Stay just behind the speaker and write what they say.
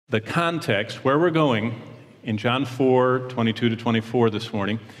the context, where we're going in John 4:22 to 24 this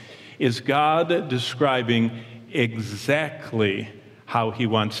morning, is God describing exactly how he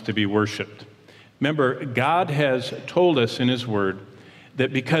wants to be worshiped. Remember, God has told us in his word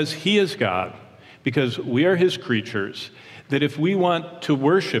that because he is God, because we are his creatures, that if we want to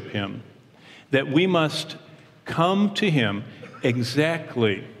worship him, that we must come to him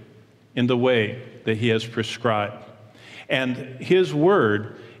exactly in the way that he has prescribed. And his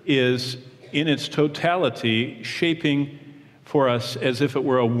word is, in its totality, shaping for us as if it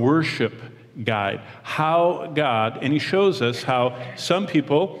were a worship guide. How God, and he shows us how some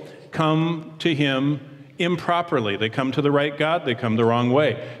people come to him improperly. They come to the right God, they come the wrong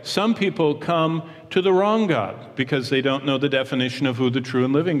way. Some people come to the wrong God because they don't know the definition of who the true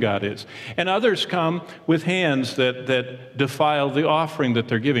and living God is. And others come with hands that defile the offering that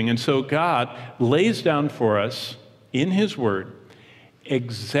they're giving. And so God lays down for us in his word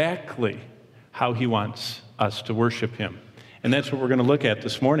exactly how he wants us to worship him. And that's what we're going to look at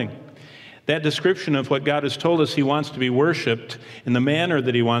this morning. That description of what God has told us he wants to be worshiped in the manner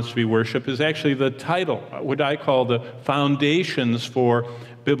that he wants to be worshiped is actually the title, what I call the foundations for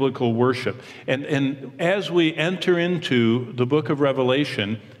biblical worship. And as we enter into the book of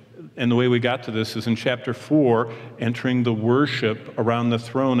Revelation, and the way we got to this is in chapter 4, entering the worship around the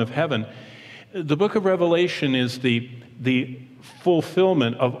throne of heaven. The book of Revelation is the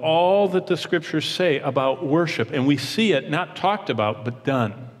fulfillment of all that the scriptures say about worship. And we see it not talked about, but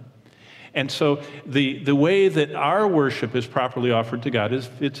done. And so the way that our worship is properly offered to God is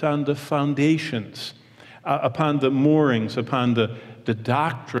it's on the foundations, upon the moorings, upon the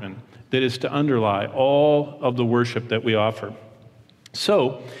doctrine that is to underlie all of the worship that we offer.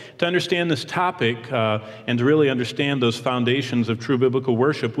 So, to understand this topic and to really understand those foundations of true biblical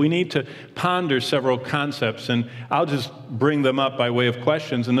worship, we need to ponder several concepts, and I'll just bring them up by way of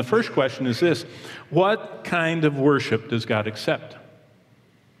questions. And the first question is this: what kind of worship does God accept?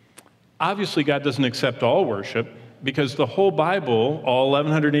 Obviously, God doesn't accept all worship, because the whole Bible, all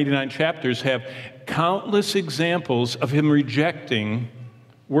 1,189 chapters, have countless examples of him rejecting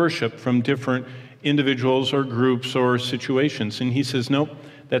worship from different individuals or groups or situations. And he says, nope,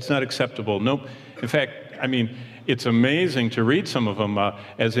 that's not acceptable. Nope. In fact, I mean, it's amazing to read some of them,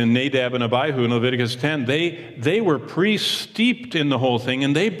 as in Nadab and Abihu in Leviticus 10. They were priests steeped in the whole thing,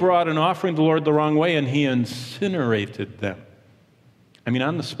 and they brought an offering to the Lord the wrong way, and he incinerated them. I mean,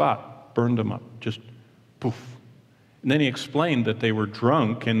 on the spot, burned them up, just poof. And then he explained that they were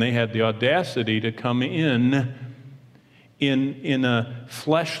drunk, and they had the audacity to come in a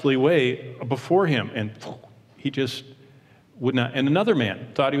fleshly way before him, and he just would not. And another man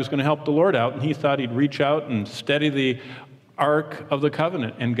thought he was going to help the Lord out, and he thought he'd reach out and steady the Ark of the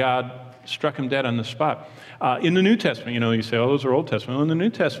Covenant, and God struck him dead on the spot. In the New Testament, you say, oh, those are Old Testament. Well, in the New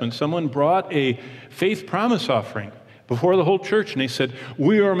Testament, someone brought a faith promise offering before the whole church, and they said,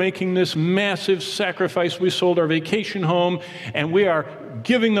 we are making this massive sacrifice. We sold our vacation home, and we are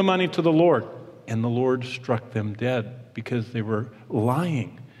giving the money to the Lord. And the Lord struck them dead because they were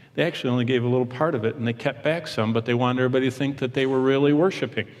lying. They actually only gave a little part of it, and they kept back some, but they wanted everybody to think that they were really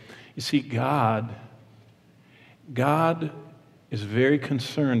worshiping. You see, God is very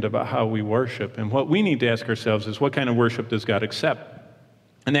concerned about how we worship, and what we need to ask ourselves is, what kind of worship does God accept?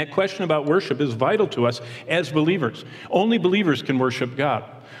 And that question about worship is vital to us as believers. Only believers can worship God.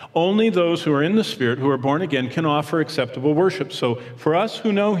 Only those who are in the Spirit, who are born again, can offer acceptable worship. So for us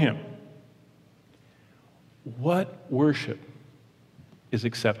who know him, what worship is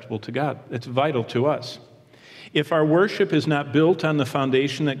acceptable to God? It's vital to us. If our worship is not built on the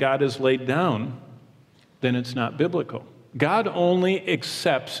foundation that God has laid down, then it's not biblical. God only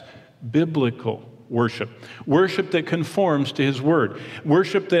accepts biblical worship. Worship that conforms to his word.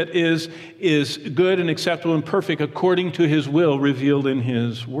 Worship that is good and acceptable and perfect according to his will revealed in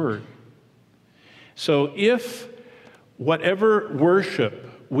his word. So if whatever worship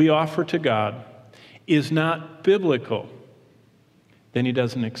we offer to God is not biblical, then he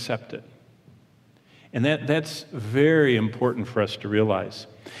doesn't accept it. And that's very important for us to realize.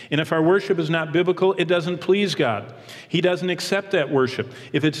 And if our worship is not biblical, it doesn't please God. He doesn't accept that worship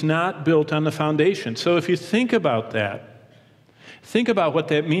if it's not built on the foundation. So if you think about that, think about what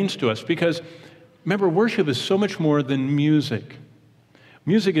that means to us. Because remember, worship is so much more than music.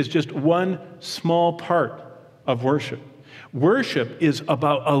 Music is just one small part of worship. Worship is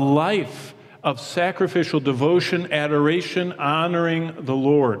about a life of sacrificial devotion, adoration, honoring the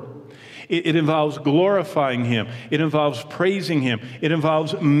Lord. It involves glorifying him. It involves praising him. It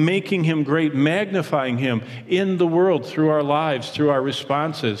involves making him great, magnifying him in the world through our lives, through our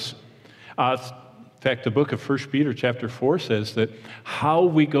responses, In fact, the book of 1 Peter chapter 4 says that how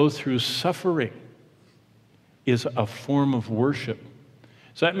we go through suffering is a form of worship.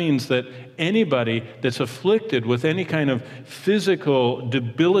 So that means that anybody that's afflicted with any kind of physical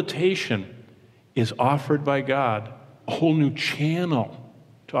debilitation is offered by God a whole new channel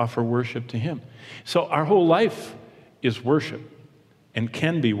to offer worship to Him. So our whole life is worship and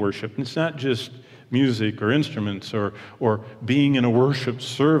can be worship. And it's not just music or instruments or being in a worship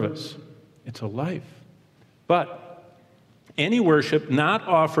service. It's a life. But any worship not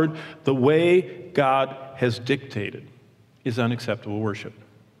offered the way God has dictated is unacceptable worship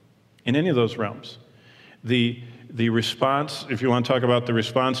in any of those realms. The response, if you want to talk about the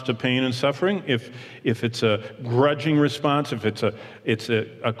response to pain and suffering, if it's a grudging response, if it's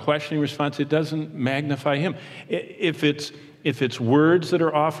a questioning response, it doesn't magnify Him. If it's words that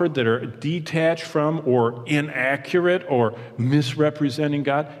are offered that are detached from or inaccurate or misrepresenting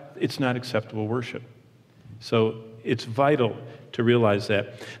God, it's not acceptable worship. So it's vital to realize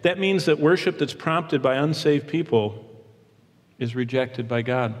that. That means that worship that's prompted by unsaved people is rejected by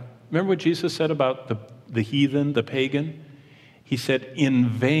God. Remember what Jesus said about the heathen, the pagan? He said, in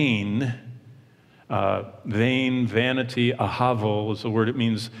vain, vanity, ahavo is the word. It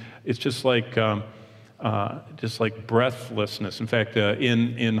means, it's just like breathlessness. In fact,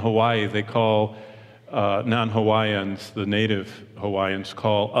 in Hawaii, they call non-Hawaiians, the native Hawaiians,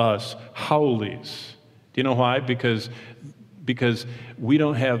 call us howlies. Do you know why? Because we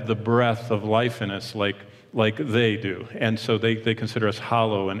don't have the breath of life in us like they do. And so they consider us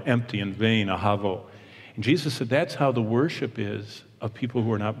hollow and empty and vain, ahavo. And Jesus said that's how the worship is of people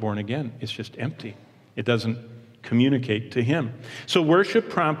who are not born again. It's just empty. It doesn't communicate to Him. So worship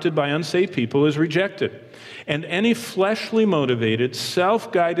prompted by unsaved people is rejected. And any fleshly motivated,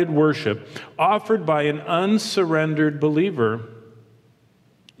 self-guided worship offered by an unsurrendered believer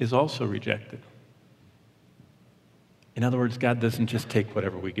is also rejected. In other words, God doesn't just take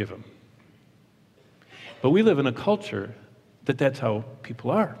whatever we give Him. But we live in a culture that's how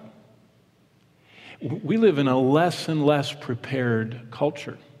people are. We live in a less and less prepared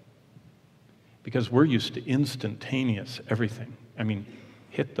culture because we're used to instantaneous everything. I mean,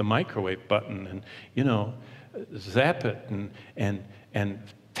 hit the microwave button and, zap it and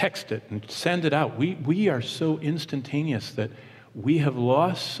text it and send it out. We are so instantaneous that we have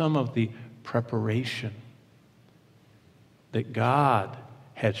lost some of the preparation that God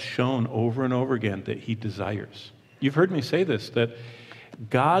has shown over and over again that He desires. You've heard me say this, that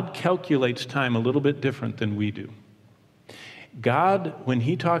God calculates time a little bit different than we do. God, when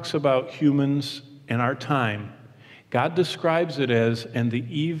He talks about humans and our time, God describes it as, and the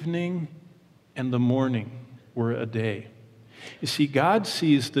evening and the morning were a day. You see, God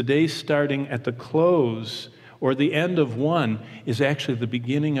sees the day starting at the close or the end of one is actually the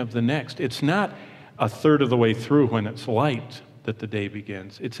beginning of the next. It's not a third of the way through when it's light that the day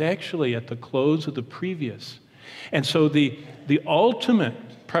begins. It's actually at the close of the previous. And so the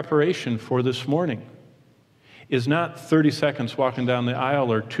ultimate preparation for this morning is not 30 seconds walking down the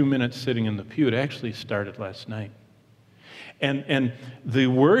aisle or 2 minutes sitting in the pew. It actually started last night. And the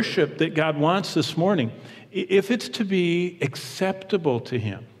worship that God wants this morning, if it's to be acceptable to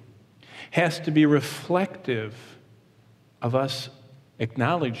Him, has to be reflective of us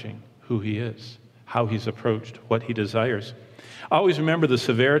acknowledging who He is, how He's approached, what He desires. Always remember the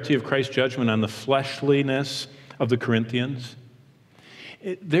severity of Christ's judgment on the fleshliness of the Corinthians.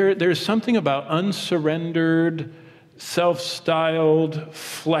 There's something about unsurrendered, self-styled,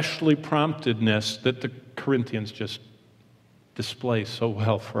 fleshly promptedness that the Corinthians just display so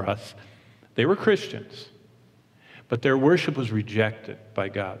well for us. They were Christians, but their worship was rejected by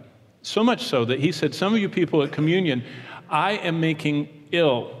God. So much so that He said, some of you people at communion, I am making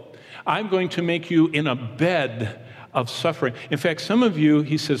ill. I'm going to make you in a bed of suffering. In fact, some of you,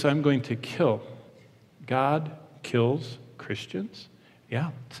 He says, I'm going to kill. God kills Christians? Yeah,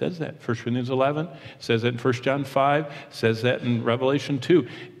 it says that. 1 Corinthians 11 says that in 1 John 5, says that in Revelation 2.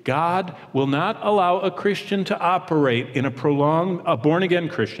 God will not allow a Christian to operate in a born-again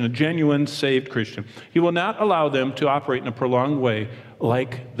Christian, a genuine saved Christian. He will not allow them to operate in a prolonged way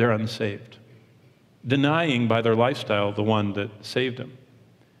like they're unsaved, denying by their lifestyle the one that saved them.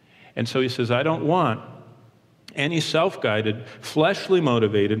 And so He says, I don't want any self-guided, fleshly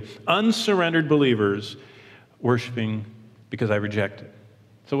motivated, unsurrendered believers worshiping because I reject it.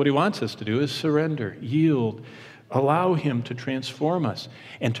 So what He wants us to do is surrender, yield, allow Him to transform us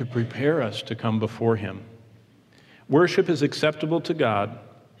and to prepare us to come before Him. Worship is acceptable to God,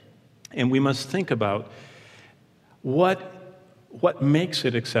 and we must think about what makes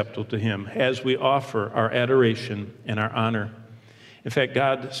it acceptable to Him as we offer our adoration and our honor. In fact,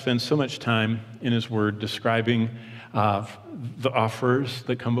 God spends so much time in his word describing the offers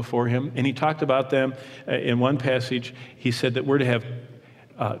that come before him. And he talked about them in one passage. He said that we're to have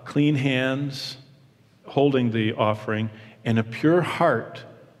clean hands holding the offering and a pure heart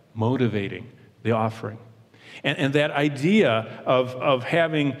motivating the offering. And that idea of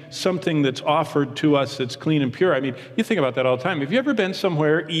having something that's offered to us that's clean and pure, I mean, you think about that all the time. Have you ever been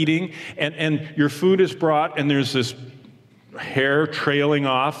somewhere eating and your food is brought and there's this hair trailing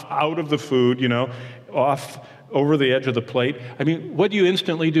off out of the food, off over the edge of the plate? I mean, what do you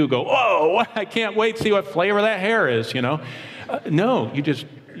instantly do? Go, oh, I can't wait to see what flavor that hair is, No,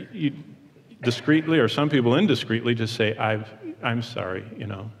 you discreetly, or some people indiscreetly, just say, I'm sorry,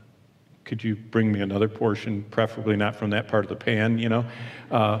 Could you bring me another portion, preferably not from that part of the pan,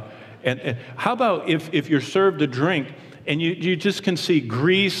 And how about if you're served a drink and you just can see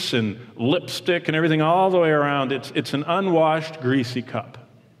grease and lipstick and everything all the way around. It's an unwashed, greasy cup.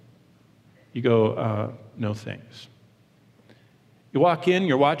 You go, no thanks. You walk in,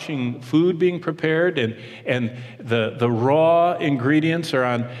 you're watching food being prepared, and the raw ingredients are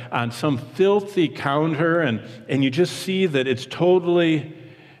on some filthy counter, and you just see that it's totally,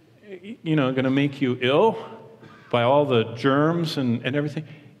 going to make you ill by all the germs and everything.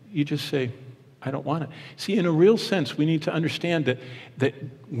 You just say, I don't want it. See, in a real sense, we need to understand that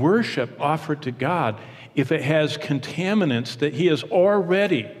worship offered to God, if it has contaminants that he has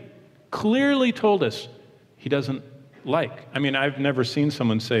already clearly told us he doesn't like. I mean, I've never seen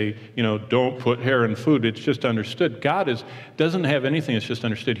someone say, don't put hair in food. It's just understood. God doesn't have anything. It's just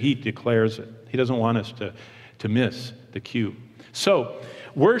understood. He declares it. He doesn't want us to miss the cue. So,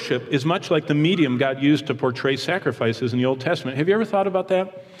 worship is much like the medium God used to portray sacrifices in the Old Testament. Have you ever thought about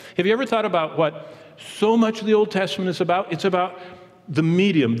that? Have you ever thought about what so much of the Old Testament is about? It's about the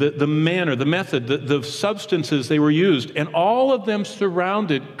medium, the manner, the method, the substances they were used, and all of them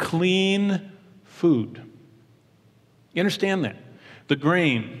surrounded clean food. You understand that? The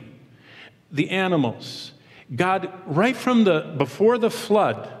grain, the animals. God, right from before the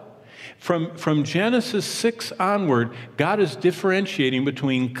flood, from Genesis 6 onward, God is differentiating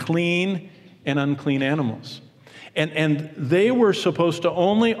between clean and unclean animals. And they were supposed to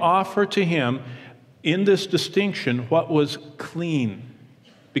only offer to him, in this distinction, what was clean,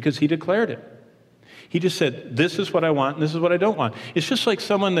 because he declared it. He just said, this is what I want, and this is what I don't want. It's just like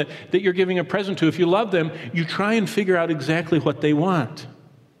someone that you're giving a present to. If you love them, you try and figure out exactly what they want.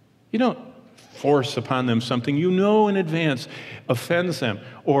 You don't force upon them something you know in advance offends them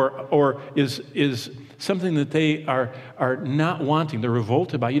or is something that they are not wanting, they're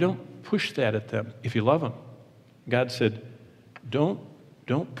revolted by. You don't push that at them if you love them. God said, don't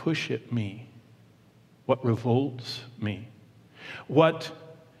push at me what revolts me. What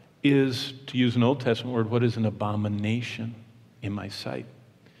is, to use an Old Testament word, what is an abomination in my sight?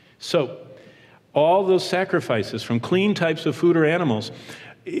 So, all those sacrifices from clean types of food or animals,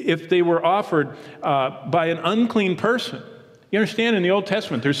 if they were offered by an unclean person, you understand, in the Old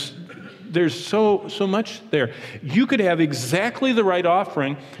Testament, there's so much there. You could have exactly the right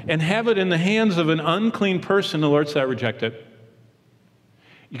offering and have it in the hands of an unclean person. The Lord said, I reject it.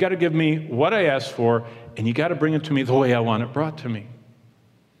 You got to give me what I asked for, and you got to bring it to me the way I want it brought to me.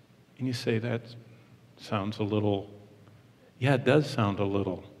 And you say, that sounds a little, yeah, it does sound a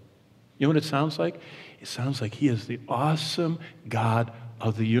little. You know what it sounds like? It sounds like he is the awesome God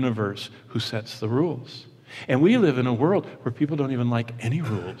of the universe who sets the rules. And we live in a world where people don't even like any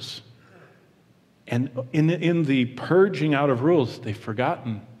rules. And in the purging out of rules, they've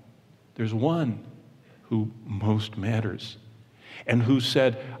forgotten there's one who most matters and who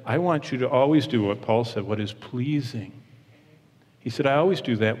said, I want you to always do what Paul said, what is pleasing. He said, I always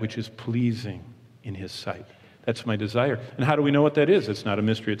do that which is pleasing in his sight. That's my desire. And how do we know what that is? It's not a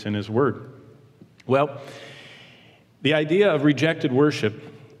mystery. It's in his word. Well, the idea of rejected worship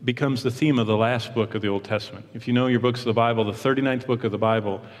becomes the theme of the last book of the Old Testament. If you know your books of the Bible, the 39th book of the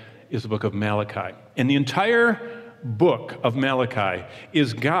Bible is the book of Malachi. And the entire book of Malachi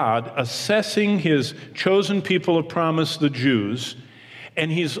is God assessing his chosen people of promise, the Jews, and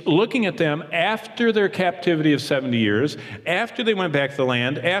he's looking at them after their captivity of 70 years, after they went back to the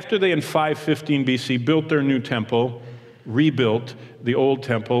land, after they in 515 BC built their new temple, rebuilt the old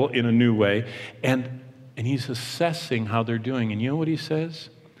temple in a new way, and he's assessing how they're doing. And you know what he says?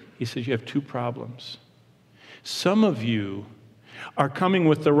 He says, you have two problems. Some of you are coming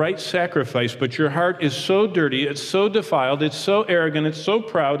with the right sacrifice, but your heart is so dirty, it's so defiled, it's so arrogant, it's so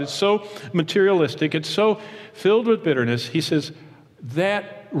proud, it's so materialistic, it's so filled with bitterness. He says,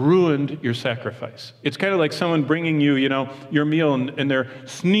 that ruined your sacrifice. It's kind of like someone bringing you, your meal and they're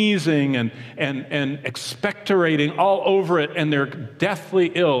sneezing and expectorating all over it and they're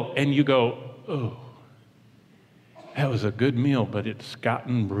deathly ill. And you go, oh, that was a good meal, but it's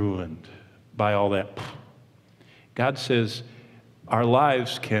gotten ruined by all that. God says our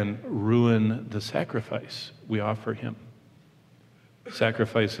lives can ruin the sacrifice we offer him.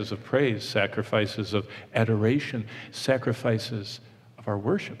 Sacrifices of praise, sacrifices of adoration, sacrifices of our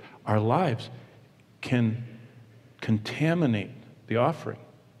worship. Our lives can contaminate the offering.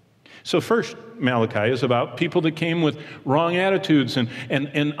 So first, Malachi is about people that came with wrong attitudes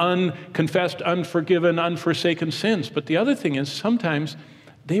and unconfessed, unforgiven, unforsaken sins. But the other thing is sometimes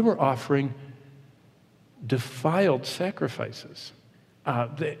they were offering defiled sacrifices.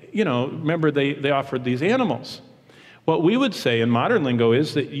 Remember they offered these animals. What we would say in modern lingo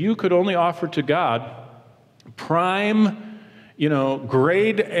is that you could only offer to God prime,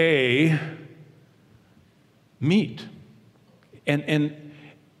 grade A meat. And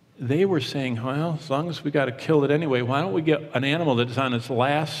they were saying, well, as long as we got to kill it anyway, why don't we get an animal that's on its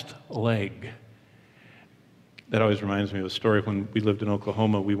last leg? That always reminds me of a story. When we lived in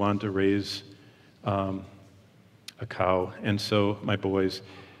Oklahoma, we wanted to raise a cow, and so my boys.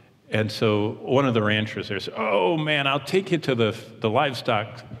 And so one of the ranchers there said, oh, man, I'll take you to the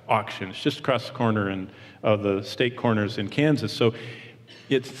livestock auction. It's just across the corner of the state corners in Kansas. So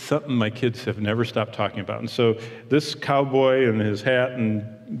it's something my kids have never stopped talking about. And so this cowboy and his hat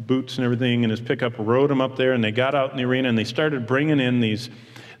and boots and everything and his pickup rode him up there, and they got out in the arena, and they started bringing in these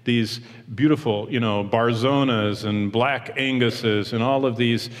beautiful, Barzonas and Black Anguses and all of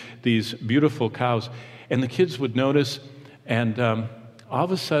these beautiful cows. And the kids would notice, and all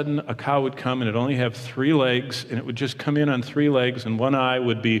of a sudden, a cow would come, and it'd only have 3 legs, and it would just come in on 3 legs, and one eye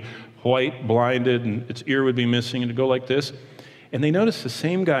would be white, blinded, and its ear would be missing, and it'd go like this. And they noticed the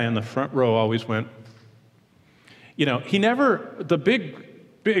same guy in the front row always went, he never, the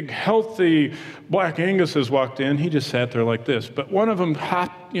big, healthy Black Anguses walked in, he just sat there like this. But one of them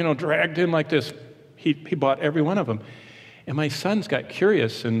hopped, dragged in like this. He bought every one of them. And my sons got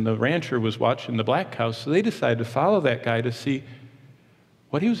curious, and the rancher was watching the black cows, so they decided to follow that guy to see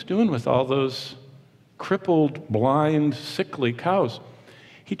what he was doing with all those crippled, blind, sickly cows.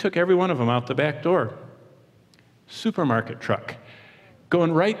 He took every one of them out the back door. Supermarket truck.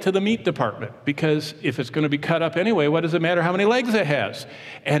 Going right to the meat department, because if it's going to be cut up anyway, what does it matter how many legs it has?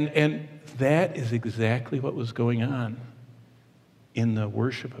 And that is exactly what was going on in the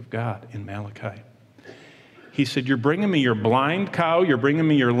worship of God in Malachi. He said, you're bringing me your blind cow, you're bringing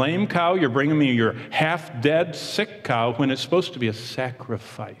me your lame cow, you're bringing me your half-dead, sick cow, when it's supposed to be a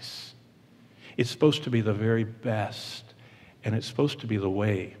sacrifice. It's supposed to be the very best, and it's supposed to be the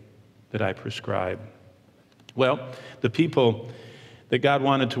way that I prescribe. Well, the people that God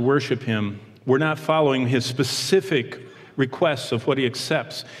wanted to worship him were not following his specific requests of what he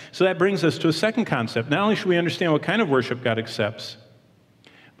accepts. So that brings us to a second concept. Not only should we understand what kind of worship God accepts,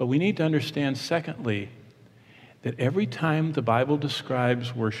 but we need to understand, secondly, that every time the Bible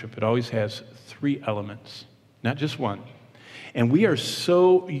describes worship, it always has 3 elements, not just one. And we are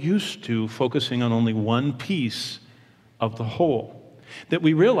so used to focusing on only one piece of the whole that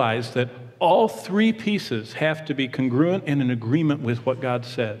we realize that all 3 pieces have to be congruent and in agreement with what God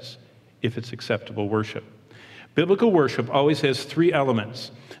says if it's acceptable worship. Biblical worship always has 3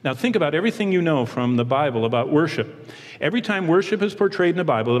 elements. Now think about everything you know from the Bible about worship. Every time worship is portrayed in the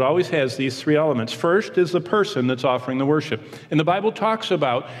Bible, it always has these 3 elements. First is the person that's offering the worship. And the Bible talks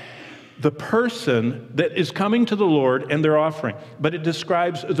about the person that is coming to the Lord and their offering. But it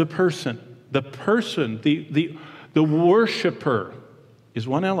describes the person. The person, the worshiper is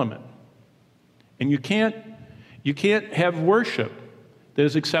one element. And you can't have worship that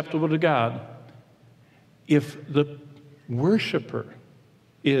is acceptable to God if the worshiper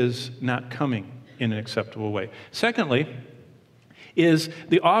is not coming in an acceptable way. Secondly, is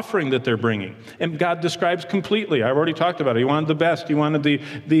the offering that they're bringing. And God describes completely. I've already talked about it. He wanted the best. He wanted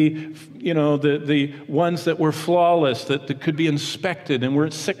the ones that were flawless, that could be inspected and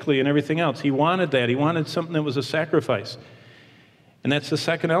weren't sickly and everything else. He wanted that. He wanted something that was a sacrifice. And that's the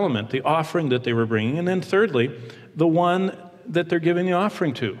second element, the offering that they were bringing. And then thirdly, the one that they're giving the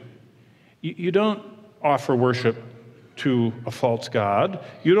offering to. You don't offer worship to a false god.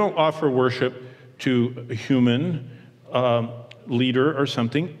 You don't offer worship to a human leader or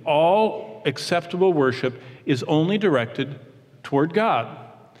something. All acceptable worship is only directed toward God.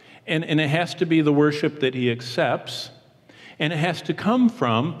 And it has to be the worship that he accepts, and it has to come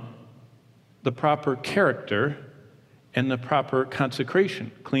from the proper character and the proper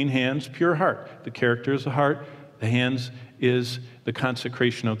consecration. Clean hands, pure heart. The character is the heart. The hands is the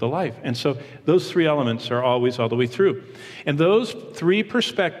consecration of the life. And so those three elements are always all the way through. And those three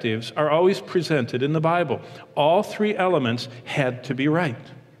perspectives are always presented in the Bible. All three elements had to be right.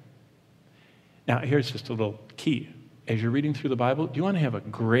 Now, here's just a little key. As you're reading through the Bible, do you want to have a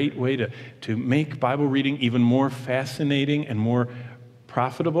great way to make Bible reading even more fascinating and more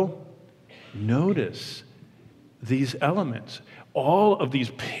profitable? Notice these elements. All of these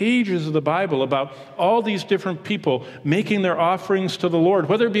pages of the Bible about all these different people making their offerings to the Lord,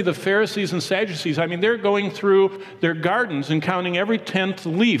 whether it be the Pharisees and Sadducees. I mean, they're going through their gardens and counting every 10th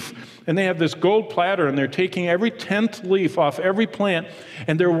leaf. And they have this gold platter, and they're taking every 10th leaf off every plant.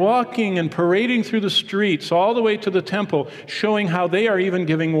 And they're walking and parading through the streets all the way to the temple, showing how they are even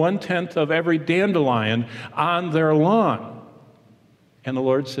giving 1/10 of every dandelion on their lawn. And the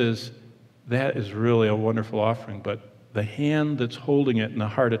Lord says, that is really a wonderful offering, but the hand that's holding it and the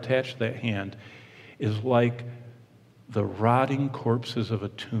heart attached to that hand is like the rotting corpses of a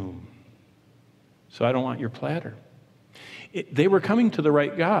tomb. So I don't want your platter. They were coming to the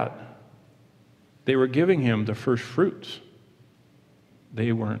right God. They were giving him the first fruits.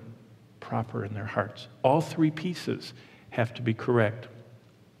 They weren't proper in their hearts. All three pieces have to be correct.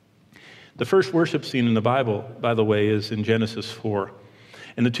 The first worship scene in the Bible, by the way, is in Genesis 4.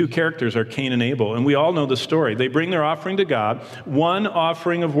 And the two characters are Cain and Abel. And we all know the story. They bring their offering to God. One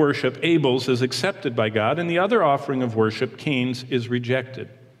offering of worship, Abel's, is accepted by God, and the other offering of worship, Cain's, is rejected.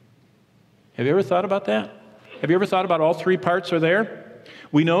 Have you ever thought about that? Have you ever thought about all three parts are there?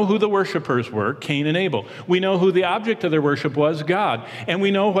 We know who the worshipers were, Cain and Abel. We know who the object of their worship was, God. And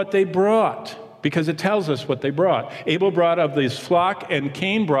we know what they brought, because it tells us what they brought. Abel brought of his flock, and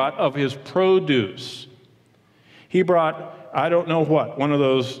Cain brought of his produce. He brought, I don't know what, one of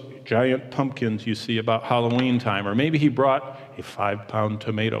those giant pumpkins you see about Halloween time, or maybe he brought a 5-pound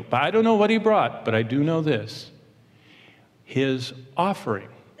tomato. But I don't know what he brought, but I do know this. His offering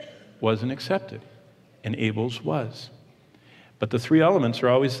wasn't accepted, and Abel's was. But the three elements are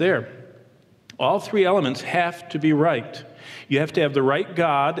always there. All three elements have to be right. You have to have the right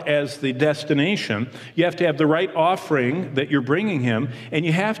God as the destination. You have to have the right offering that you're bringing him. And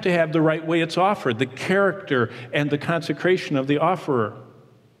you have to have the right way it's offered, the character and the consecration of the offerer.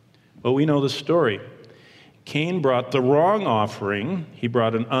 Well, we know the story. Cain brought the wrong offering. He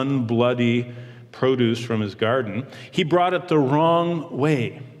brought an unbloody produce from his garden. He brought it the wrong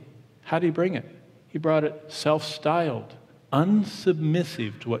way. How did he bring it? He brought it self-styled,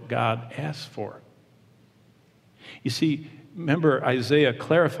 unsubmissive to what God asked for. You see, remember, Isaiah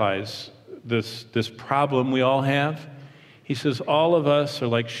clarifies this problem we all have. He says, all of us are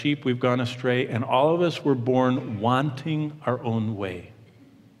like sheep, we've gone astray, and all of us were born wanting our own way.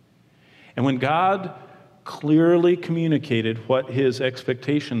 And when God clearly communicated what his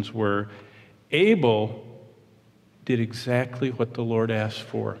expectations were, Abel did exactly what the Lord asked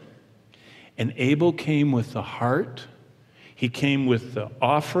for. And Abel came with the heart, he came with the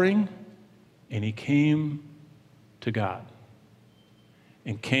offering, and he came to God.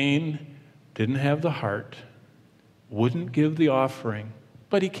 And Cain didn't have the heart, wouldn't give the offering,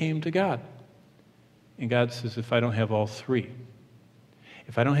 but he came to God. And God says, if I don't have all three,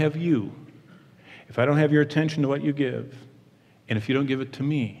 if I don't have you, if I don't have your attention to what you give, and if you don't give it to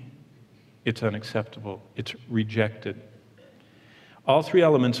me, it's unacceptable. It's rejected. All three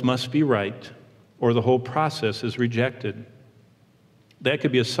elements must be right, or the whole process is rejected. That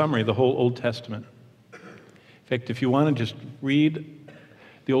could be a summary of the whole Old Testament. In fact, if you want to just read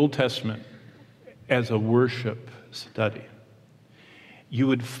the Old Testament as a worship study, you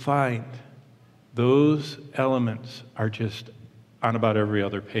would find those elements are just on about every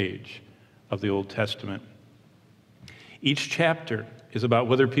other page of the Old Testament. Each chapter is about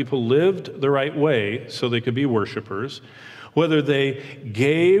whether people lived the right way so they could be worshipers, whether they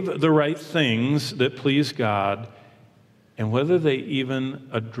gave the right things that pleased God, and whether they even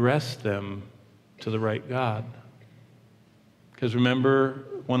addressed them to the right God. Because remember,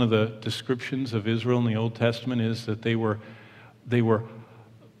 one of the descriptions of Israel in the Old Testament is that they were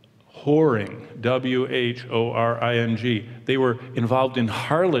whoring, W-H-O-R-I-N-G. They were involved in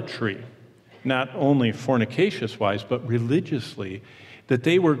harlotry, not only fornicacious-wise, but religiously, that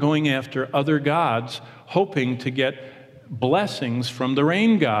they were going after other gods, hoping to get blessings from the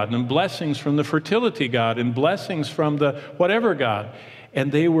rain god, and blessings from the fertility god, and blessings from the whatever god.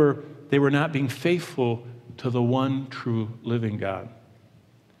 And they were not being faithful to the one true living God.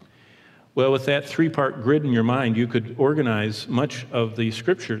 Well, with that three-part grid in your mind, you could organize much of the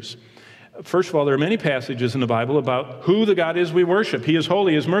scriptures. First of all, there are many passages in the Bible about who the God is we worship. He is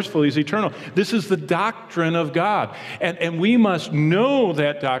holy, He is merciful, He's eternal. This is the doctrine of God. And we must know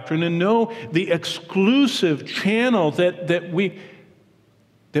that doctrine and know the exclusive channel that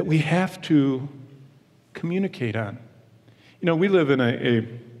we have to communicate on. You know, we live in a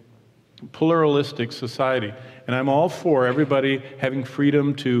pluralistic society, and I'm all for everybody having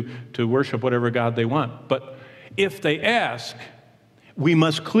freedom to worship whatever God they want. But if they ask, we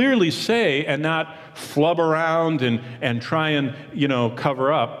must clearly say and not flub around and try and,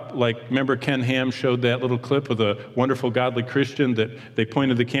 cover up. Like, remember Ken Ham showed that little clip of the wonderful godly Christian that they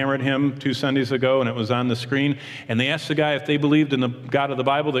pointed the camera at him 2 Sundays ago, and it was on the screen. And they asked the guy if they believed in the God of the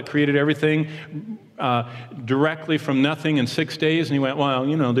Bible that created everything directly from nothing in 6 days. And he went,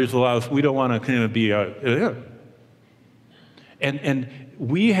 well, there's a lot of, we don't want to kind of be And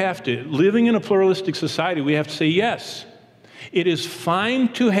we have to, living in a pluralistic society, we have to say yes. It is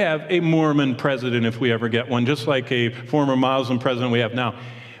fine to have a Mormon president if we ever get one, just like a former Muslim president we have now.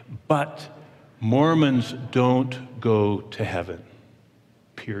 But Mormons don't go to heaven,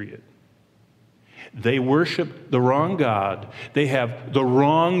 period. They worship the wrong God, they have the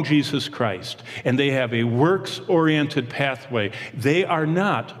wrong Jesus Christ, and they have a works-oriented pathway. They are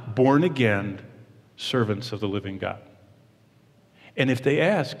not born-again servants of the living God. And if they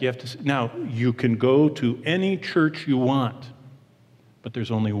ask, you have to say, now, you can go to any church you want, but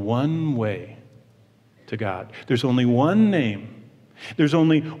there's only one way to God. There's only one name. There's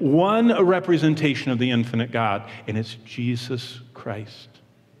only one representation of the infinite God, and it's Jesus Christ.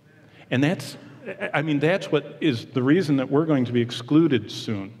 And that's what is the reason that we're going to be excluded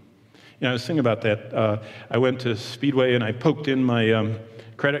soon. I was thinking about that. I went to Speedway, and I poked in my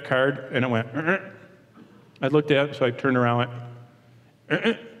credit card, and it went, I looked at it, so I turned around,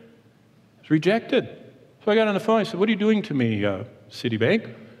 it's rejected. So I got on the phone. I said, what are you doing to me,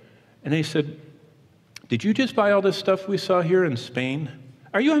 Citibank? And they said, did you just buy all this stuff we saw here in Spain?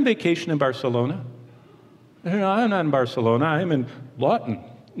 Are you on vacation in Barcelona? I said, no, I'm not in Barcelona. I'm in Lawton.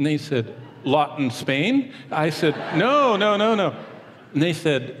 And they said, Lawton, Spain? I said, no. And they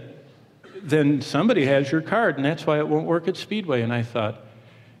said, then somebody has your card, and that's why it won't work at Speedway. And I thought,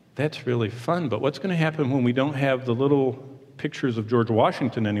 that's really fun, but what's going to happen when we don't have the little pictures of George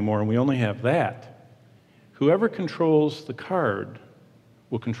Washington anymore, and we only have that? Whoever controls the card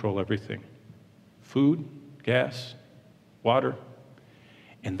will control everything. Food, gas, water.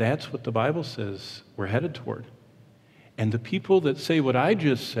 And that's what the Bible says we're headed toward. And the people that say what I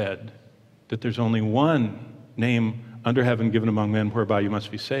just said, that there's only one name under heaven given among men whereby you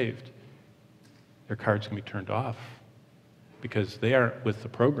must be saved, their card's going to be turned off because they aren't with the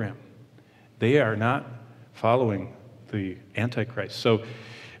program. They are not following the Antichrist. So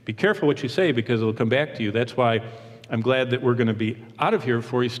be careful what you say because it'll come back to you. That's why I'm glad that we're going to be out of here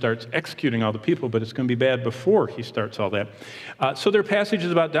before he starts executing all the people, but it's going to be bad before he starts all that. So there are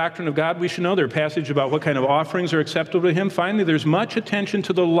passages about doctrine of God we should know. There are passages about what kind of offerings are acceptable to him. Finally, there's much attention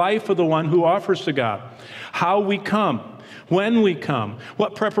to the life of the one who offers to God. How we come, when we come,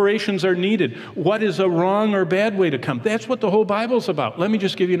 what preparations are needed, what is a wrong or bad way to come. That's what the whole Bible's about. Let me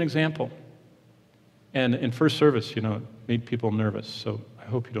just give you an example. And in first service, it made people nervous, so I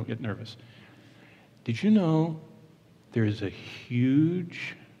hope you don't get nervous. Did you know there is a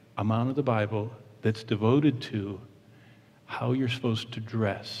huge amount of the Bible that's devoted to how you're supposed to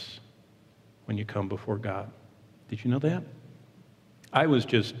dress when you come before God? Did you know that? I was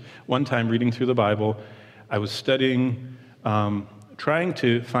just one time reading through the Bible. I was studying, trying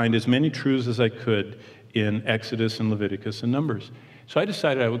to find as many truths as I could in Exodus and Leviticus and Numbers. So I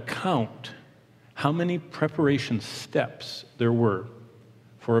decided I would count how many preparation steps there were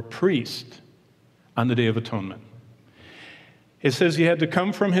for a priest on the Day of Atonement. It says he had to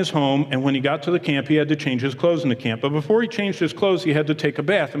come from his home, and when he got to the camp, he had to change his clothes in the camp. But before he changed his clothes, he had to take a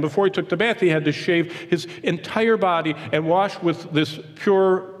bath. And before he took the bath, he had to shave his entire body and wash with this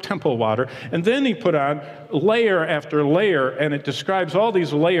pure temple water. And then he put on layer after layer, and it describes all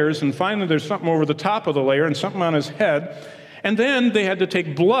these layers. And finally, there's something over the top of the layer and something on his head. And then they had to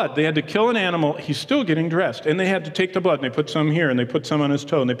take blood. They had to kill an animal. He's still getting dressed. And they had to take the blood, and they put some here, and they put some on his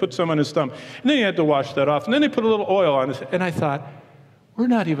toe, and they put some on his thumb. And then he had to wash that off. And then they put a little oil on his head. And I thought, we're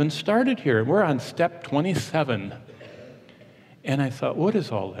not even started here. We're on step 27. And I thought, what is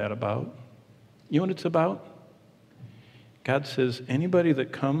all that about? You know what it's about? God says, anybody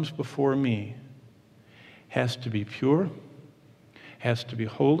that comes before me has to be pure, has to be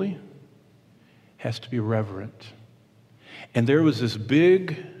holy, has to be reverent. And there was this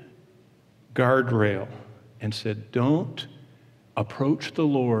big guardrail and said, don't approach the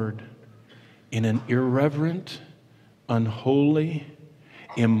Lord in an irreverent, unholy,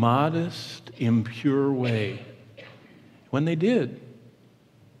 immodest, impure way. When they did,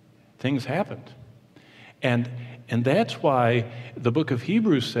 things happened. And that's why the book of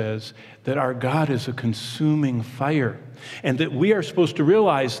Hebrews says that our God is a consuming fire, and that we are supposed to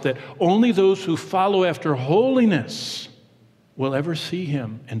realize that only those who follow after holiness will ever see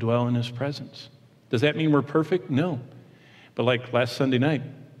him and dwell in his presence. Does that mean we're perfect? No. But like last Sunday night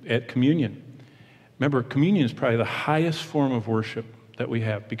at communion, remember, communion is probably the highest form of worship that we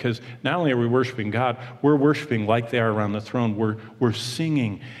have, because not only are we worshiping God, we're worshiping like they are around the throne. We're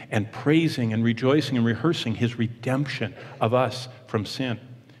singing and praising and rejoicing and rehearsing his redemption of us from sin.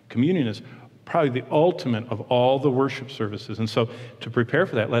 Communion is probably the ultimate of all the worship services. And so to prepare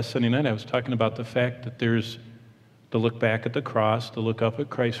for that, last Sunday night I was talking about the fact that there's the look back at the cross, the look up at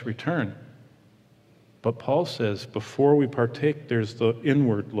Christ's return. But Paul says before we partake, there's the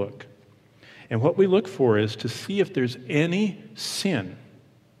inward look. And what we look for is to see if there's any sin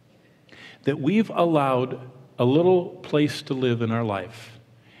that we've allowed a little place to live in our life.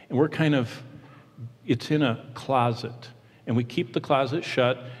 And we're it's in a closet. And we keep the closet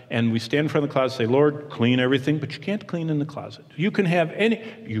shut, and we stand in front of the closet and say, Lord, clean everything, but you can't clean in the closet. You can have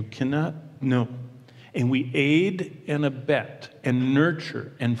you cannot, no. And we aid and abet and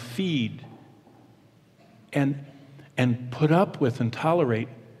nurture and feed and put up with and tolerate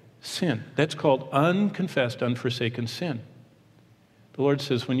sin. That's called unconfessed, unforsaken sin. The Lord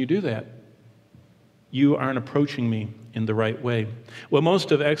says, when you do that, you aren't approaching me in the right way. Well,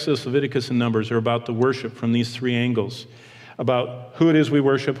 most of Exodus, Leviticus, and Numbers are about the worship from these three angles, about who it is we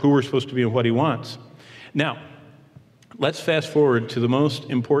worship, who we're supposed to be, and what he wants. Now, let's fast forward to the most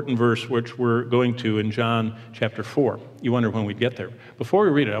important verse, which we're going to in John chapter 4. You wonder when we'd get there. Before we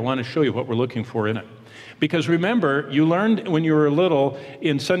read it, I want to show you what we're looking for in it. Because remember, you learned when you were little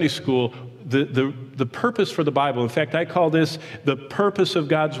in Sunday school the purpose for the Bible. In fact, I call this the purpose of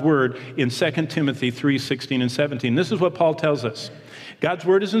God's Word in 2 Timothy 3:16 and 17. This is what Paul tells us. God's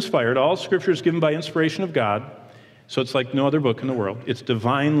Word is inspired. All Scripture is given by inspiration of God. So it's like no other book in the world. It's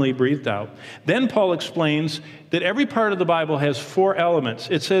divinely breathed out. Then Paul explains that every part of the Bible has four elements.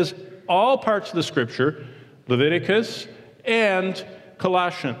 It says all parts of the Scripture, Leviticus and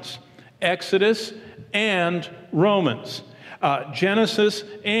Colossians, Exodus and Romans, Genesis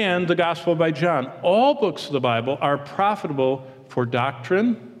and the Gospel by John. All books of the Bible are profitable for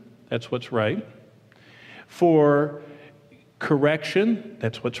doctrine, that's what's right, for correction,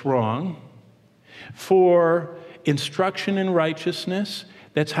 that's what's wrong, for instruction in righteousness,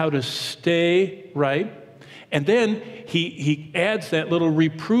 that's how to stay right. And then he adds that little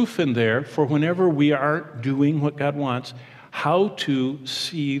reproof in there for whenever we aren't doing what God wants, how to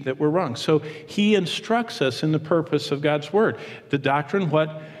see that we're wrong. So he instructs us in the purpose of God's Word. The doctrine,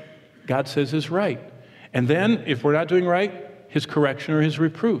 what God says is right. And then, if we're not doing right, his correction or his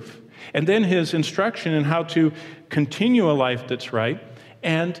reproof. And then his instruction in how to continue a life that's right.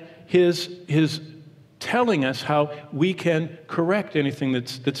 And his telling us how we can correct anything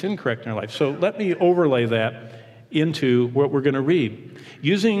that's incorrect in our life. So let me overlay that into what we're going to read.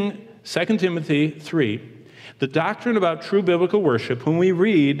 Using 2 Timothy 3, the doctrine about true biblical worship, when we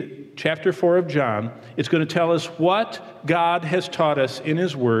read chapter 4 of John, it's going to tell us what God has taught us in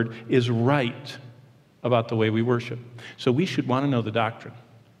his Word is right about the way we worship. So we should want to know the doctrine.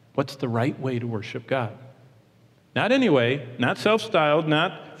 What's the right way to worship God? Not any way, not self-styled,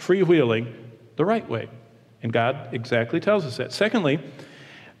 not freewheeling, the right way. And God exactly tells us that. Secondly,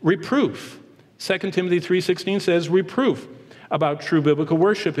 reproof. 2 Timothy 3:16 says reproof about true biblical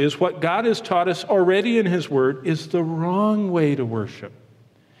worship is what God has taught us already in his Word is the wrong way to worship.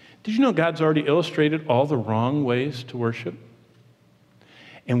 Did you know God's already illustrated all the wrong ways to worship?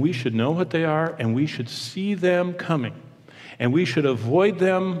 And we should know what they are, and we should see them coming. And we should avoid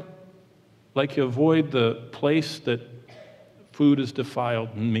them like you avoid the place that food is defiled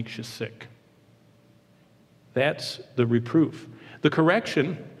and makes you sick. That's the reproof. The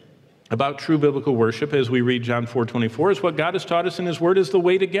correction about true biblical worship, as we read John 4:24, is what God has taught us in his Word is the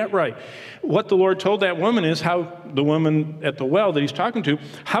way to get right. What the Lord told that woman is how the woman at the well that he's talking to,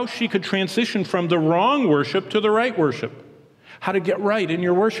 how she could transition from the wrong worship to the right worship. How to get right in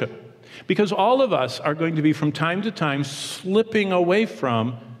your worship. Because all of us are going to be from time to time slipping away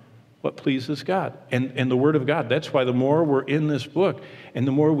from what pleases God and the Word of God. That's why the more we're in this book and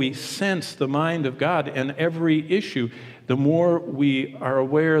the more we sense the mind of God in every issue, the more we are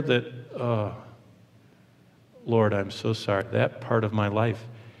aware that, Lord, I'm so sorry. That part of my life,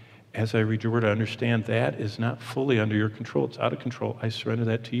 as I read your Word, I understand that is not fully under your control. It's out of control. I surrender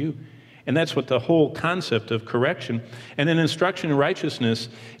that to you. And that's what the whole concept of correction and then instruction in righteousness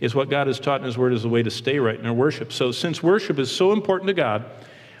is what God has taught in his Word as a way to stay right in our worship. So since worship is so important to God,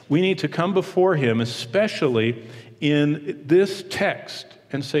 We need to come before him, especially in this text,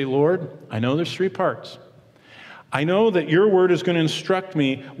 and say, Lord, I know there's 3 parts. I know that your word is going to instruct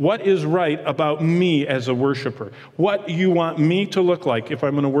me what is right about me as a worshiper, what you want me to look like if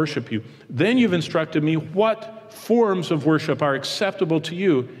I'm going to worship you. Then you've instructed me what forms of worship are acceptable to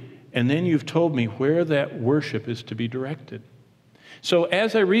you, and then you've told me where that worship is to be directed. So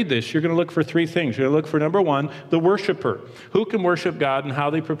as I read this, you're going to look for 3 things. You're going to look for, number 1, the worshiper. Who can worship God and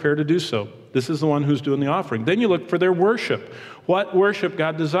how they prepare to do so? This is the one who's doing the offering. Then you look for their worship. What worship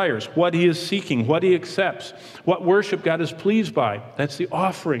God desires, what he is seeking, what he accepts, what worship God is pleased by. That's the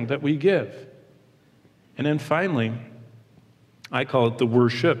offering that we give. And then finally, I call it the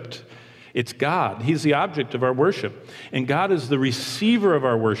worshiped. It's God. He's the object of our worship. And God is the receiver of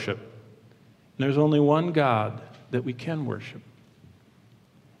our worship. And there's only one God that we can worship.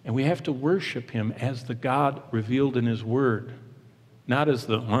 And we have to worship him as the God revealed in his word, not as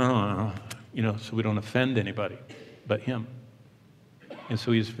the, so we don't offend anybody, but him. And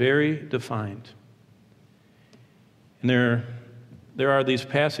so he's very defined. And there are these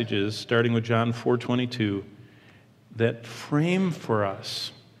passages, starting with John 4:22, that frame for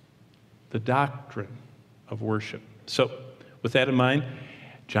us the doctrine of worship. So with that in mind,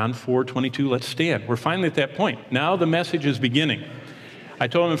 John 4:22, let's stand. We're finally at that point. Now the message is beginning. I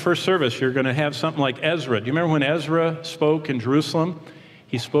told him in first service, you're going to have something like Ezra. Do you remember when Ezra spoke in Jerusalem?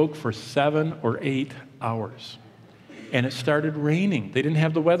 He spoke for 7 or 8 hours. And it started raining. They didn't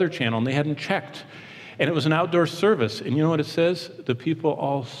have the Weather Channel, and they hadn't checked. And it was an outdoor service. And you know what it says? The people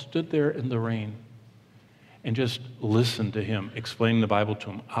all stood there in the rain and just listened to him, explaining the Bible to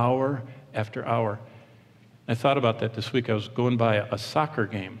them, hour after hour. I thought about that this week. I was going by a soccer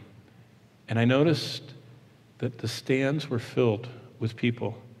game, and I noticed that the stands were filled with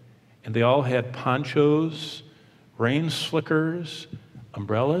people, and they all had ponchos, rain slickers,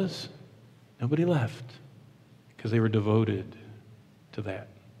 umbrellas. Nobody left because they were devoted to that.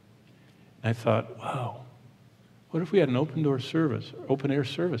 And I thought, wow, what if we had an open-door service, open air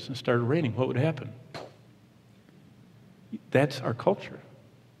service, and it started raining? What would happen? That's our culture.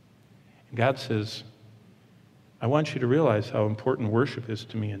 And God says, I want you to realize how important worship is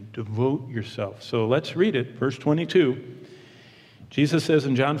to me and devote yourself. So let's read it, verse 22. Jesus says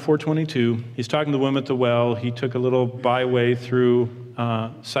in John 4:22, he's talking to the woman at the well. He took a little byway through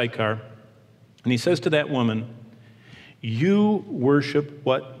Sychar. And he says to that woman, you worship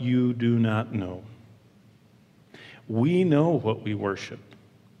what you do not know. We know what we worship,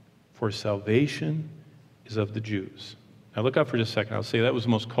 for salvation is of the Jews. Now look up for just a second. I'll say that was the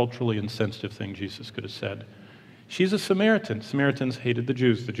most culturally insensitive thing Jesus could have said. She's a Samaritan. Samaritans hated the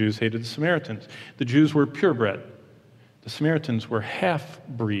Jews. The Jews hated the Samaritans. The Jews were purebred. The Samaritans were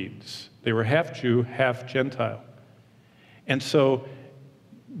half-breeds. They were half Jew, half Gentile. And so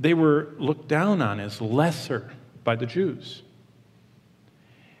they were looked down on as lesser by the Jews.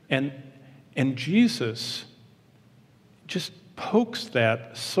 And Jesus just pokes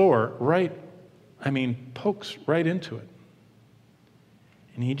that sore pokes right into it.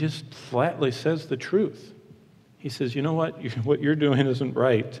 And he just flatly says the truth. He says, you know what? What you're doing isn't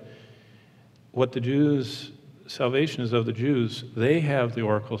right. What the Jews... Salvation is of the Jews. They have the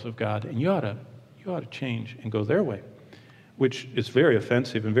oracles of God, and you ought to change and go their way, which is very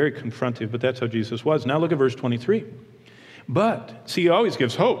offensive and very confrontive, but that's how Jesus was. Now look at verse 23. But, see, he always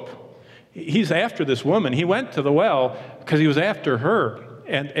gives hope. He's after this woman. He went to the well because he was after her,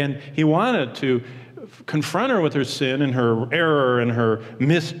 and he wanted to confront her with her sin and her error and her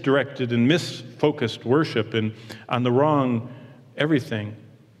misdirected and misfocused worship and on the wrong everything.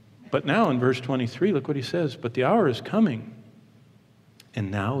 But now in verse 23, look what he says. But the hour is coming,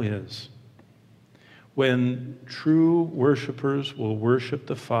 and now is, when true worshipers will worship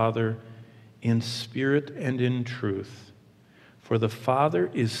the Father in spirit and in truth. For the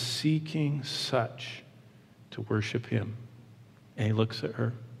Father is seeking such to worship him. And he looks at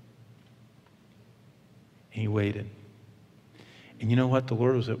her. And he waited. And you know what? The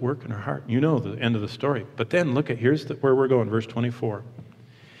Lord was at work in her heart. You know the end of the story. But then look at, where we're going, verse 24.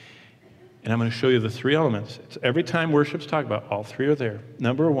 And I'm going to show you the 3 elements. It's every time worship's talked about, all 3 are there.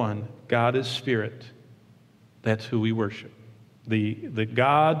 Number 1, God is spirit. That's who we worship. The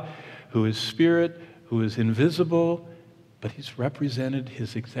God who is spirit, who is invisible, but he's represented,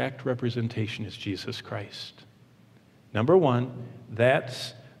 his exact representation is Jesus Christ. Number 1,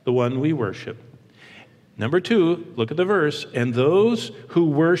 that's the one we worship. Number 2, look at the verse, and those who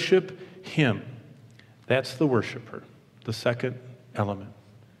worship him. That's the worshiper, the second element.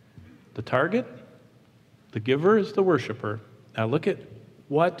 The target, the giver is the worshiper. Now look at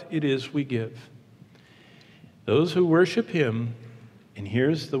what it is we give. Those who worship him and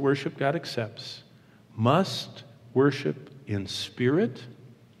here's the worship God accepts, must worship in spirit.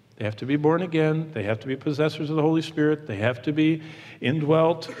 They have to be born again. They have to be possessors of the Holy Spirit. They have to be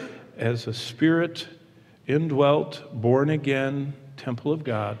indwelt as a spirit, indwelt, born again temple of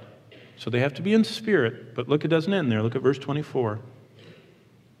God. So they have to be in spirit. But look, it doesn't end there. Look at verse 24.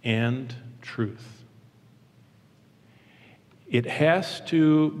 And truth. It has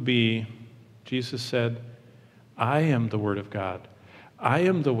to be, Jesus said, I am the Word of God. I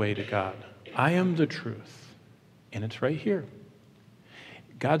am the way to God. I am the truth. And it's right here.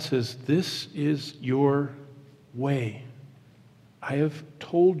 God says, this is your way. I have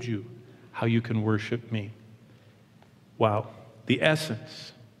told you how you can worship me. Wow. The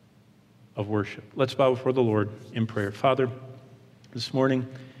essence of worship. Let's bow before the Lord in prayer. Father, this morning,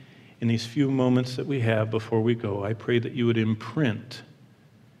 in these few moments that we have before we go, I pray that you would imprint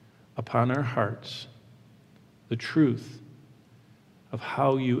upon our hearts the truth of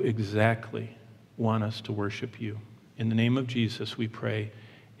how you exactly want us to worship you. In the name of Jesus, we pray.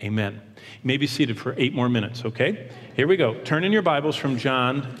 Amen. You may be seated for 8 more minutes, okay? Here we go. Turn in your Bibles from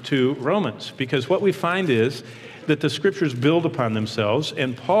John to Romans, because what we find is that the Scriptures build upon themselves,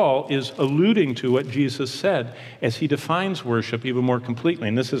 and Paul is alluding to what Jesus said as he defines worship even more completely.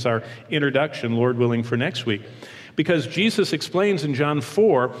 And this is our introduction, Lord willing, for next week. Because Jesus explains in John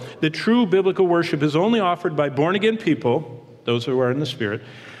 4 that true biblical worship is only offered by born-again people, those who are in the Spirit,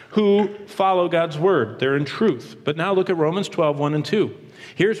 who follow God's Word. They're in truth. But now look at Romans 12, 1 and 2.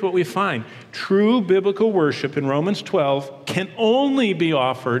 Here's what we find. True biblical worship in Romans 12 can only be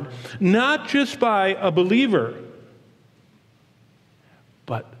offered not just by a believer,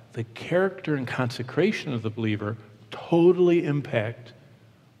 but the character and consecration of the believer totally impact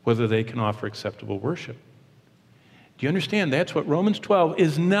whether they can offer acceptable worship. Do you understand? That's what Romans 12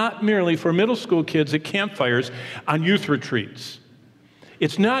 is not merely for middle school kids at campfires on youth retreats.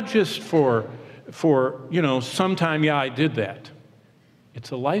 It's not just for sometime, I did that.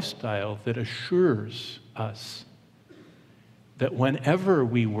 It's a lifestyle that assures us that whenever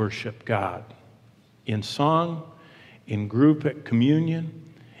we worship God, in song, in group at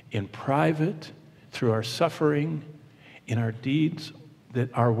communion, in private, through our suffering, in our deeds, that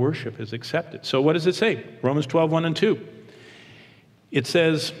our worship is accepted. So what does it say? Romans 12, 1 and 2. It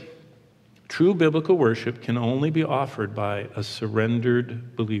says, true biblical worship can only be offered by a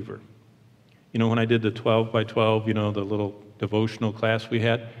surrendered believer. You know, when I did the 12 by 12, the little devotional class we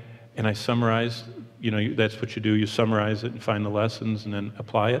had, and I summarized, that's what you do. You summarize it and find the lessons and then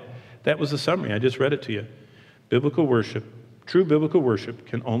apply it. That was the summary. I just read it to you. Biblical worship, true biblical worship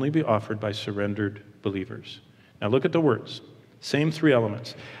can only be offered by surrendered believers. Now look at the words. Same 3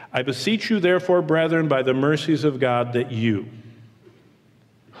 elements. I beseech you, therefore, brethren, by the mercies of God, that you.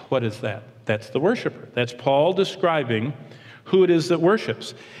 What is that? That's the worshiper. That's Paul describing who it is that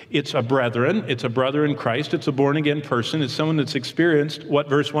worships. It's a brethren. It's a brother in Christ. It's a born-again person. It's someone that's experienced what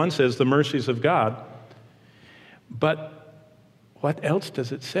verse 1 says, the mercies of God. But what else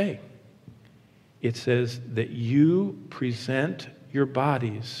does it say? It says that you present your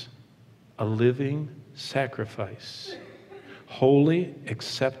bodies a living sacrifice, holy,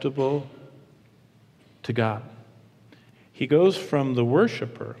 acceptable to God. He goes from the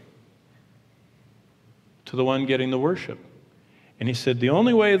worshiper to the one getting the worship. And he said the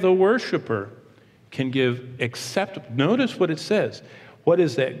only way the worshiper can give acceptable, notice what it says. What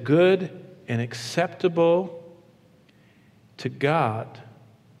is that good and acceptable to God?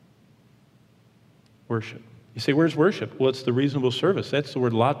 Worship. You say, where's worship? Well, it's the reasonable service. That's the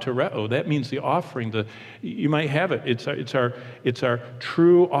word latereo. That means the offering. You might have it. It's our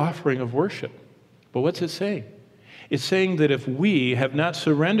true offering of worship. But what's it saying? It's saying that if we have not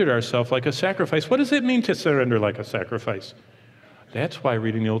surrendered ourselves like a sacrifice, what does it mean to surrender like a sacrifice? That's why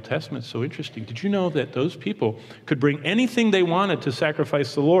reading the Old Testament is so interesting. Did you know that those people could bring anything they wanted to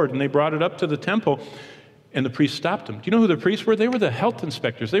sacrifice the Lord, and they brought it up to the temple, and the priests stopped them? Do you know who the priests were? They were the health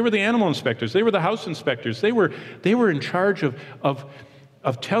inspectors. They were the animal inspectors. They were the house inspectors. They were in charge of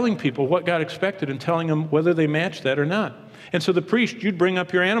telling people what God expected and telling them whether they matched that or not. And so the priest, you'd bring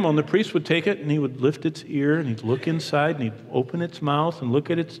up your animal, and the priest would take it, and he would lift its ear, and he'd look inside, and he'd open its mouth and look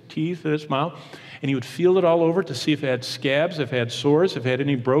at its teeth and its mouth, and he would feel it all over to see if it had scabs, if it had sores, if it had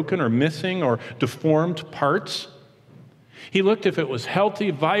any broken or missing or deformed parts. He looked if it was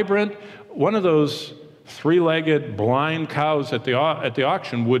healthy, vibrant. One of those 3-legged blind cows at the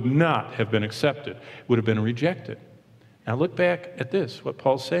auction would not have been accepted, would have been rejected. Now look back at this, what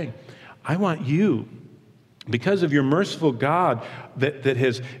Paul's saying. I want you, because of your merciful God that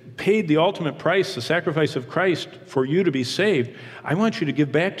has paid the ultimate price, the sacrifice of Christ for you to be saved, I want you to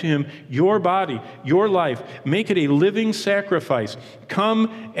give back to him your body, your life. Make it a living sacrifice.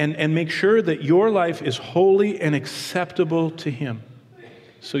 Come and make sure that your life is holy and acceptable to him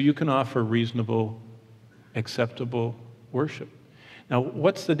so you can offer reasonable, acceptable worship. Now,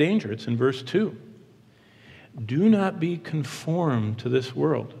 what's the danger? It's in verse 2. Do not be conformed to this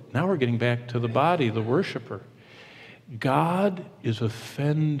world. Now we're getting back to the body, the worshiper. God is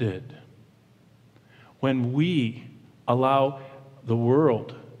offended when we allow the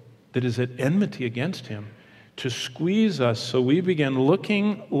world that is at enmity against him to squeeze us so we begin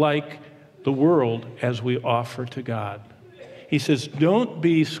looking like the world as we offer to God. He says, don't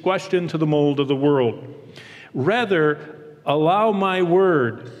be squashed into the mold of the world. Rather, allow my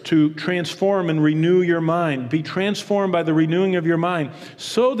word to transform and renew your mind. Be transformed by the renewing of your mind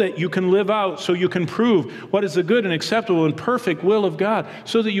so that you can live out, so you can prove what is the good and acceptable and perfect will of God,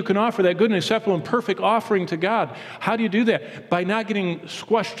 so that you can offer that good and acceptable and perfect offering to God. How do you do that? By not getting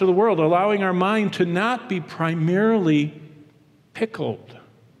squashed to the world, allowing our mind to not be primarily pickled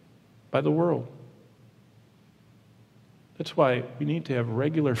by the world. That's why we need to have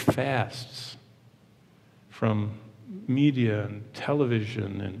regular fasts from media and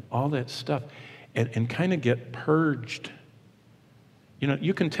television and all that stuff and kind of get purged. You know,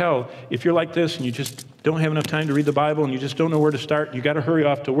 you can tell if you're like this and you just don't have enough time to read the Bible and you just don't know where to start, you got to hurry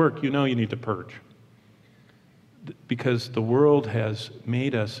off to work, you know you need to purge. Because the world has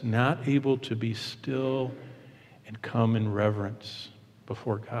made us not able to be still and come in reverence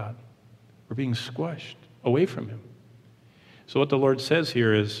before God. We're being squashed away from him. So what the Lord says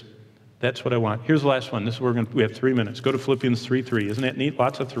here is, that's what I want. Here's the last one. This is where we have 3 minutes. Go to Philippians 3:3. Isn't that neat?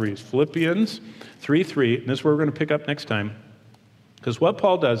 Lots of threes. Philippians 3:3, and this is where we're going to pick up next time. Because what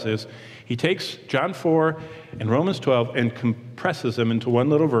Paul does is he takes John 4 and Romans 12 and compresses them into one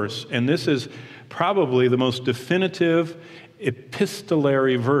little verse. And this is probably the most definitive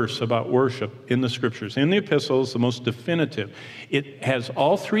epistolary verse about worship in the Scriptures. In the epistles, the most definitive. It has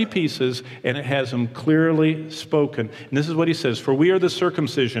all three pieces, and it has them clearly spoken. And this is what he says, for we are the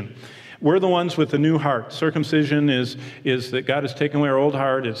circumcision. We're the ones with the new heart. Circumcision is that God has taken away our old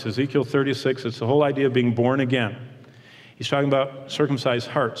heart. It's Ezekiel 36. It's the whole idea of being born again. He's talking about circumcised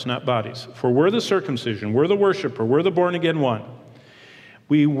hearts, not bodies. For we're the circumcision. We're the worshiper. We're the born again one.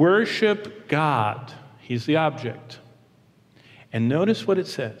 We worship God. He's the object. And notice what it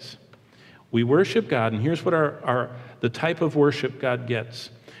says. We worship God, and here's what the type of worship God gets.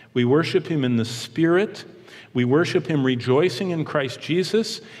 We worship him in the Spirit. We worship him rejoicing in Christ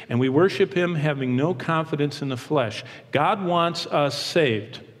Jesus, and we worship him having no confidence in the flesh. God wants us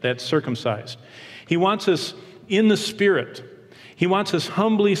saved. That's circumcised. He wants us in the Spirit. He wants us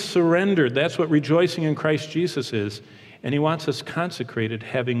humbly surrendered. That's what rejoicing in Christ Jesus is. And he wants us consecrated,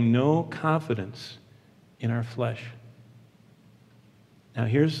 having no confidence in our flesh. Now,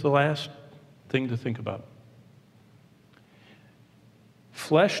 here's the last thing to think about.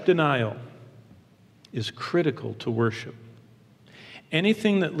 Flesh denial is critical to worship.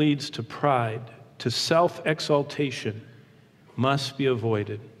 Anything that leads to pride, to self-exaltation, must be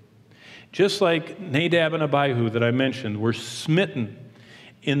avoided. Just like Nadab and Abihu that I mentioned were smitten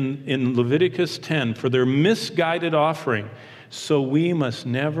in Leviticus 10 for their misguided offering, so we must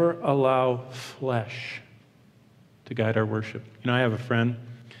never allow flesh to guide our worship. You know, I have a friend,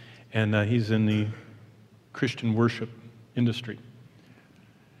 and he's in the Christian worship industry.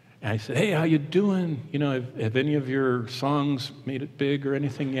 And I said, hey, how you doing? You know, have any of your songs made it big or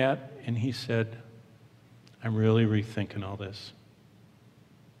anything yet? And he said, I'm really rethinking all this.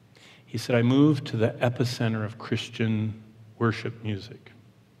 He said, I moved to the epicenter of Christian worship music.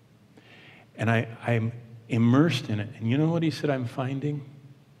 And I'm immersed in it. And you know what he said I'm finding?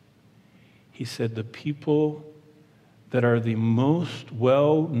 He said, the people that are the most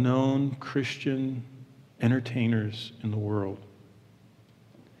well-known Christian entertainers in the world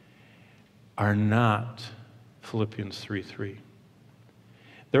are not Philippians 3:3.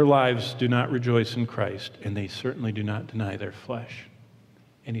 Their lives do not rejoice in Christ, and they certainly do not deny their flesh.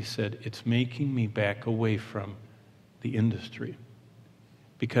 And he said, it's making me back away from the industry.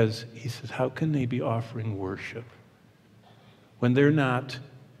 Because he says, how can they be offering worship when they're not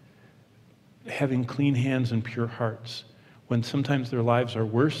having clean hands and pure hearts, when sometimes their lives are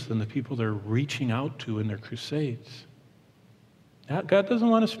worse than the people they're reaching out to in their crusades? Now, God doesn't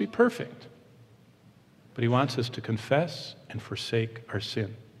want us to be perfect, but he wants us to confess and forsake our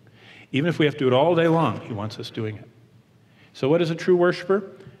sin. Even if we have to do it all day long, he wants us doing it. So what is a true worshiper?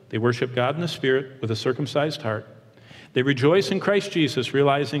 They worship God in the Spirit with a circumcised heart. They rejoice in Christ Jesus,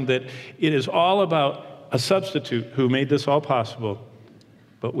 realizing that it is all about a substitute who made this all possible,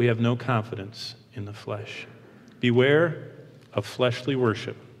 but we have no confidence in the flesh. Beware of fleshly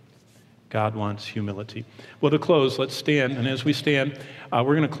worship. God wants humility. Well, to close, let's stand. And as we stand,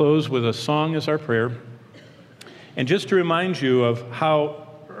 we're going to close with a song as our prayer. And just to remind you of how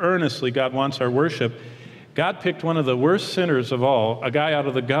earnestly God wants our worship, God picked one of the worst sinners of all, a guy out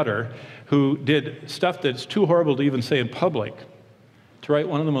of the gutter who did stuff that's too horrible to even say in public, to write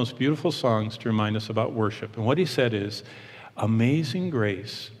one of the most beautiful songs to remind us about worship. And what he said is, "Amazing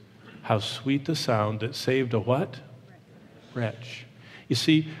grace, how sweet the sound that saved a" what? Wretch. You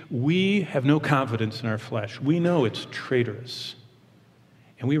see, we have no confidence in our flesh. We know it's traitorous.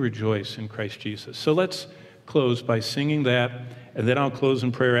 And we rejoice in Christ Jesus. So let's close by singing that, and then I'll close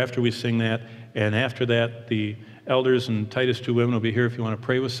in prayer after we sing that. And after that, the elders and Titus 2 women will be here if you want to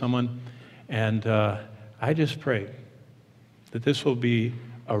pray with someone. And I just pray that this will be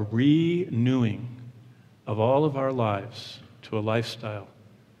a renewing of all of our lives to a lifestyle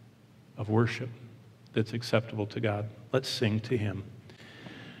of worship that's acceptable to God. Let's sing to him.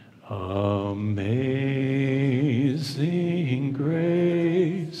 Amazing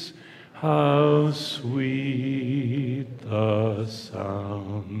grace, how sweet the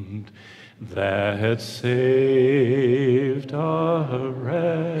sound that saved a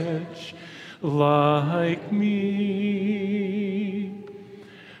wretch like me.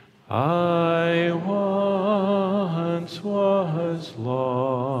 I once was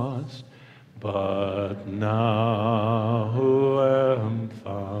lost, but now am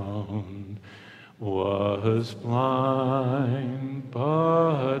found, was blind,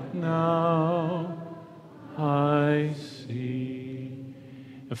 but now I see.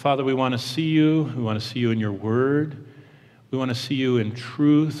 And Father, we want to see you. We want to see you in your word. We want to see you in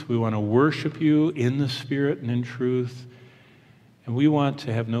truth. We want to worship you in the Spirit and in truth. And we want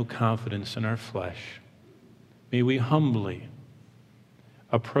to have no confidence in our flesh. May we humbly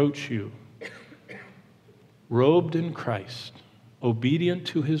approach you, robed in Christ, obedient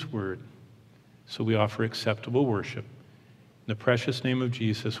to his word, so we offer acceptable worship. In the precious name of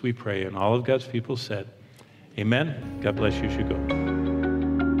Jesus we pray, and all of God's people said, amen. God bless you. You should go.